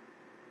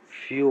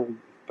 fueled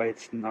by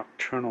its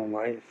nocturnal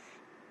life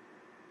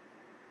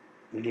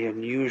and the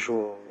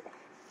unusual.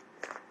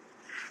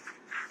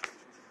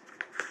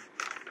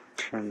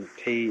 Turn the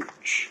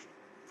page.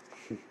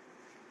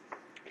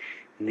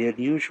 And the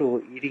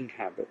unusual eating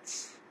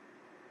habits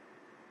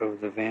of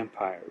the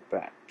vampire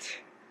bat.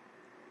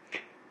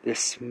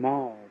 This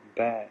small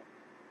bat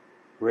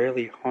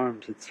rarely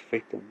harms its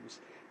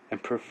victims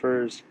and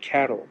prefers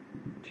cattle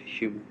to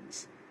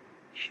humans.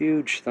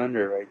 Huge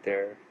thunder right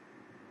there.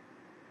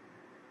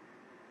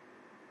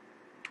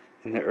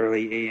 In the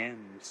early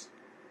AMs.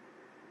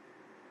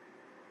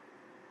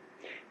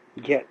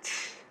 Yet,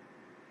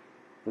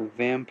 the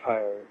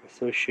vampire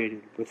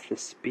associated with the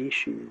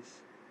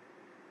species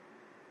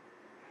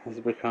has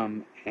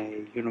become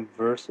a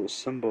universal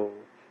symbol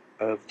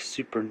of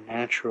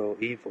supernatural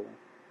evil.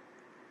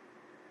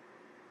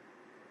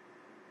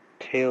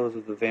 Tales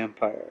of the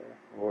vampire,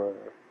 or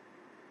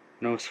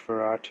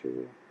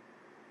Nosferatu,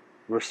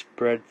 were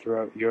spread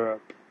throughout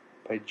Europe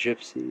by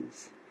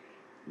gypsies.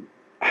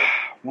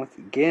 Once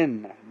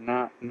again,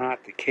 not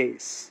the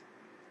case.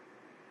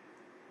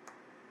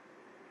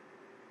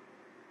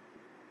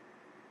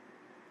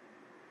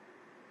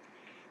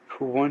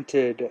 Who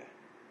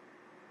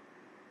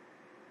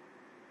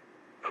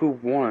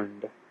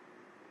warned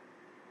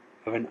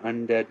of an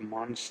undead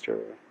monster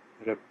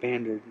that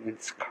abandoned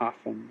its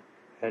coffin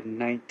at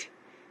night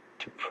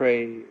to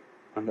prey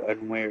on the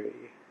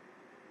unwary.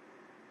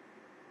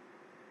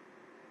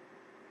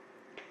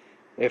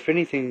 If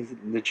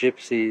anything, the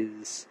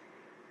gypsies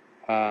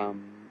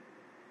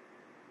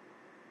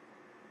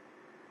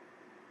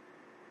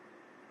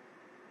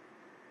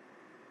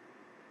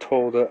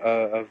told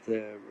of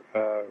the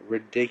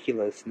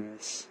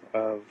ridiculousness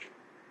of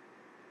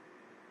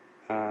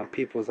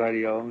people's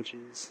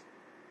ideologies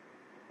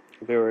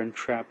they were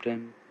entrapped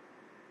in.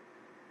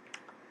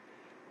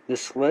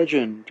 This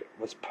legend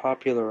was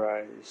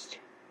popularized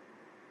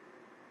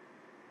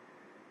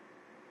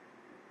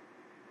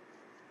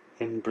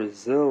in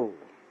Brazil.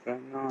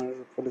 No,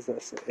 what does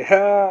that say?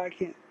 I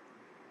can't.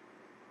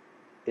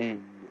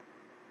 In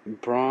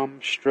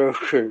Bram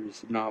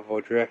Stoker's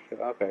novel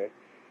Dracula. Okay.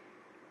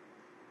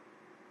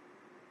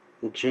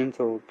 The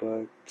gentle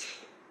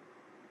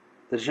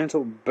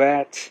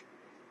bat.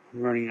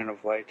 I'm running out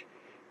of light.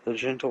 The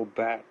gentle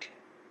bat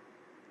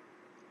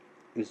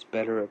is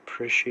better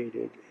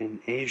appreciated in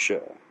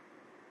Asia.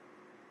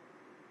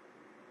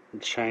 The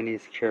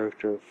Chinese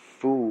character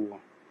Fu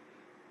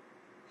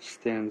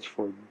stands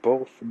for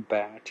both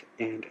bat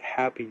and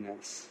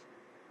happiness.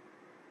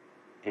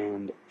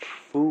 And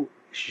Fu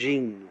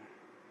Jing,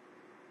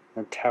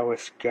 the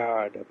Taoist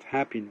god of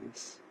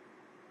happiness,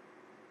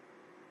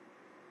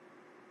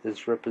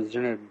 is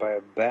represented by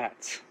a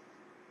bat.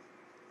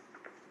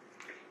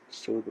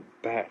 So the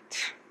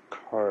bat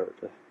card.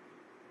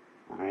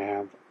 I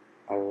have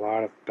a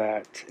lot of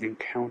bat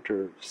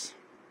encounters.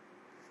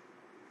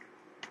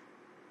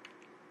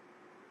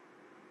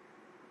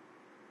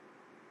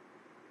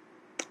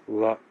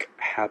 Luck,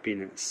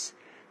 happiness,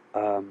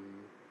 a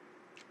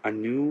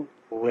new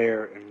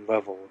layer and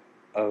level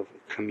of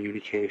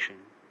communication.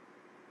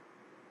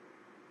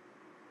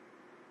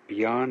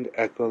 Beyond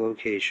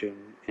echolocation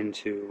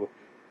into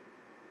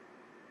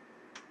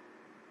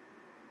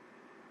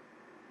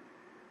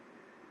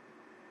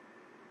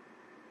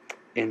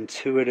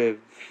intuitive,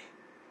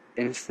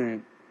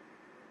 instant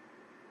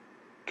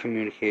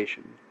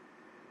communication.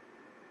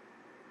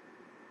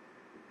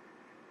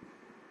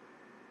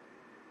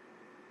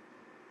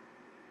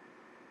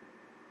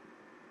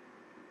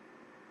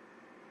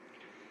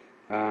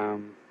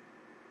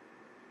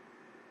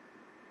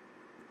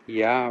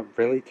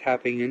 Really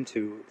tapping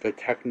into the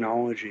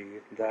technology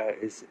that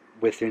is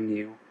within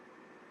you,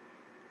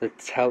 the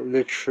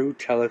true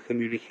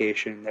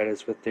telecommunication that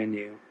is within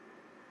you,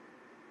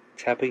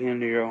 tapping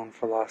into your own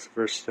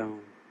philosopher's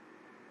stone,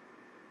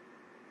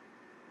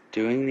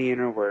 doing the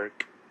inner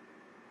work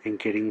and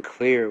getting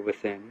clear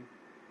within,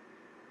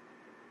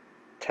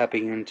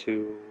 tapping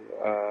into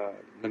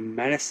the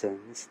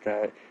medicines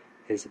that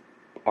is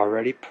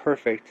already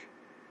perfect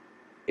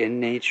in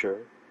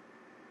nature.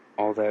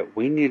 All that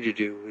we need to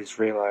do is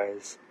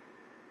realize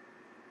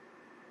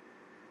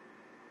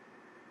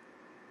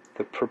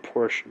the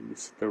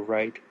proportions, the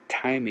right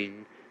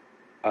timing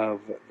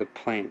of the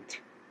plant,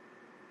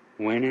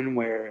 when and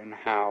where and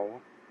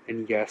how,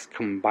 and yes,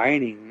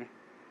 combining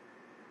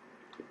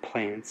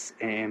plants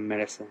and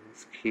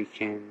medicines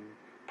can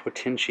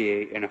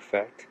potentiate an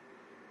effect,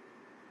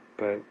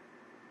 but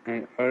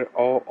it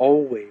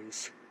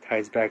always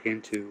ties back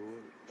into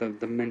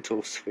the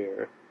mental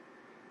sphere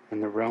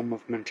and the realm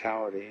of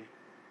mentality,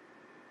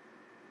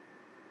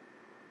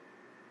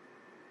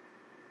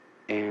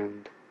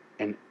 and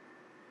an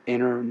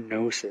inner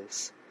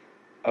gnosis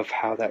of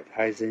how that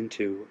ties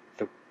into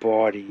the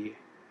body.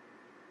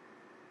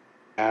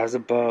 As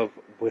above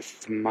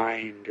with the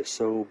mind,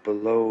 so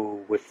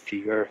below with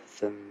the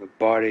earth and the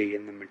body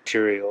and the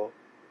material.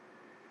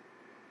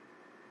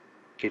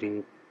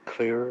 Getting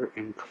clearer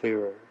and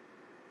clearer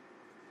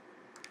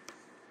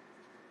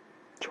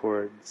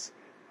towards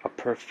a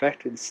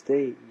perfected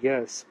state,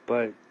 yes,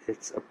 but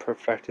it's a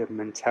perfected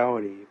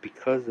mentality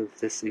because of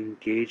this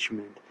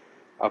engagement,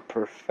 a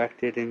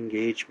perfected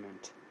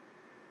engagement.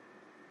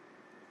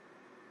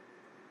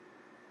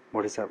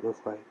 What does that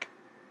look like?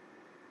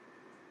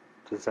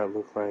 Does that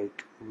look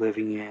like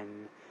living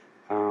in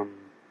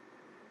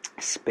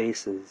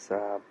spaces,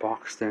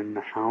 boxed in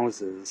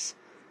houses,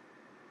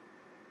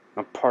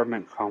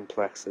 apartment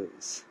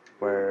complexes,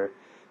 where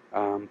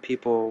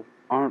people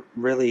aren't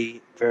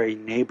really very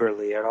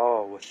neighborly at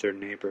all with their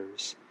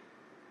neighbors?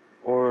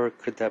 Or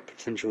could that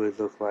potentially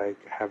look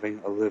like having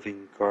a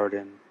living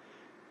garden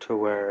to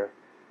where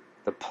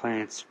the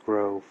plants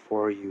grow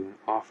for you and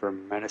offer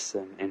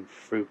medicine and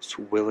fruits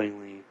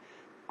willingly,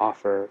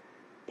 offer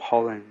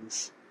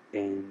pollens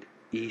and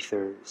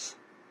aethers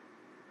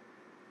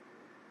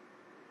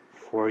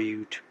for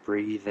you to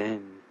breathe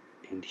in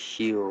and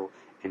heal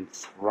and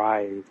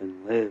thrive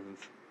and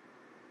live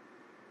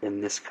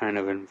in this kind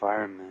of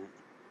environment,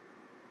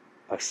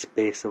 a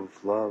space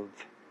of love,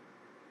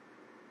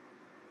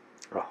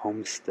 a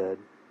homestead,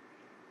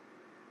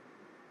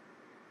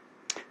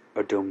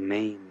 a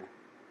domain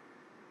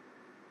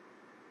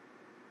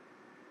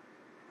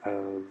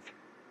of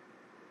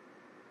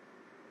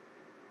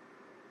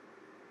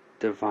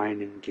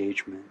divine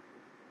engagement.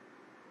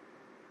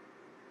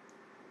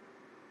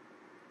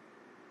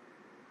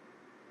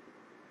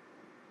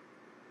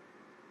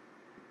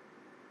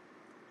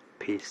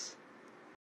 Peace.